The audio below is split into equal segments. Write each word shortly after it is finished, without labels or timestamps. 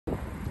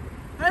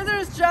Hey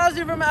there, it's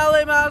Jazzy from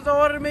LA Mazda. I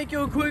wanted to make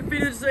you a quick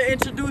video to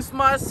introduce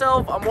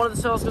myself. I'm one of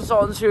the sales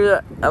consultants here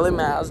at LA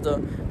Mazda.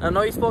 And I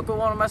know you spoke with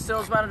one of my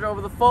sales manager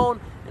over the phone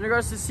in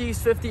regards to the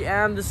CX-50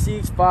 and the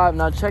CX-5.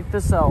 Now check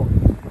this out.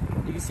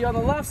 You can see on the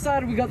left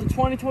side we got the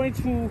 2022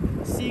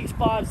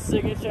 CX-5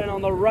 Signature, and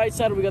on the right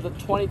side we got the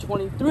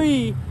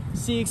 2023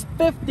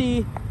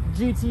 CX-50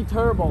 GT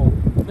Turbo.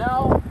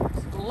 Now,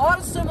 a lot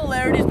of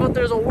similarities, but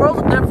there's a world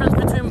of difference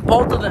between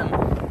both of them.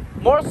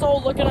 More so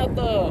looking at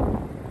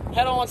the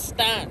head-on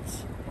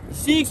stance. The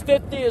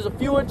CX-50 is a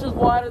few inches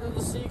wider than the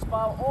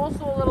CX-5,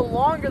 also a little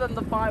longer than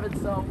the 5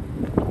 itself.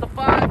 But the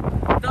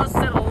 5 does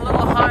sit a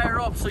little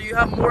higher up, so you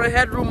have more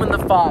headroom in the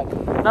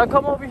 5. Now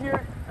come over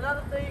here.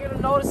 Another thing you're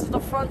going to notice is the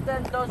front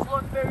end does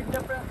look very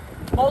different.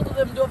 Both of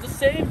them do have the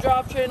same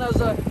drivetrain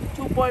as a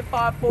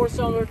 2.5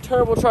 4-cylinder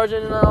turbocharged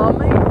engine.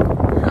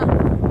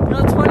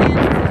 Another 20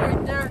 inches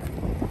right there.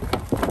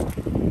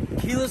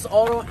 Keyless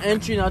auto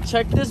entry. Now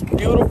check this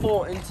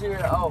beautiful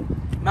interior out.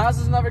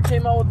 Mazda's never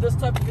came out with this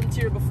type of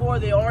interior before.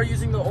 They are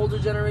using the older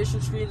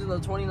generation screens in the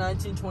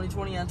 2019,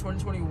 2020, and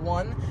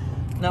 2021.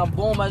 Now,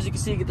 boom, as you can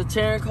see, you get the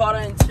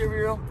terracotta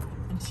interior.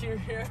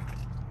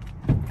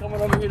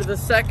 Coming over here to the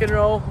second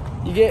row,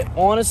 you get,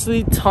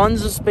 honestly,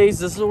 tons of space.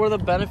 This is where the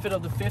benefit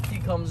of the 50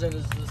 comes in,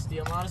 is just the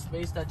amount of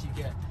space that you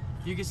get.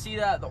 You can see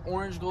that the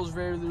orange goes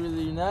really,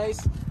 really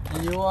nice,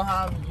 and you will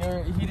have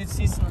your heated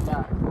seats in the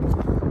back.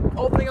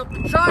 Opening up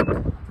the truck,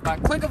 by a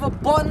click of a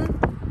button,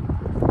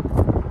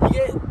 you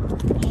get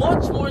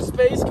much more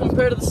space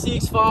compared to the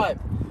CX-5.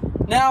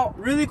 Now,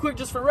 really quick,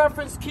 just for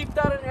reference, keep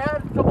that in your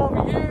head. Come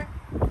over here.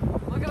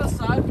 Look at the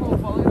side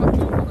profile. Look how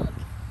beautiful that is.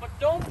 But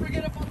don't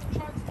forget about the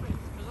trunk space,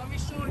 because let me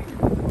show you.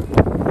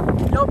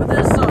 Yo, but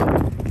there's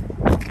some.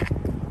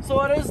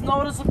 So it is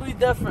noticeably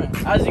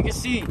different, as you can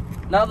see.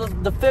 Now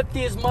the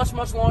 50 is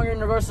much longer in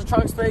regards to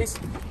trunk space,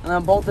 and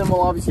then both of them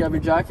will obviously have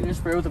your jacket and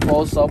spray with the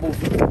Bose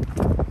subwoofer.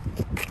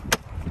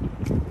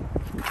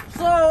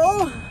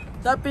 So,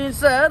 that being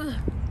said,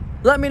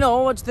 let me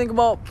know what you think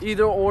about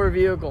either or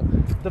vehicle.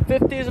 The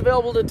 50 is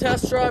available to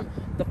test drive.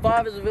 The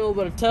 5 is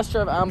available to test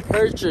drive and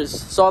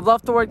purchase. So I'd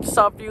love to work this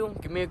out for you.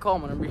 Give me a call.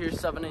 My number here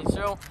is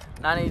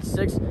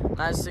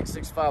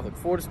 780-986-9665. Look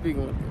forward to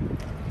speaking with you.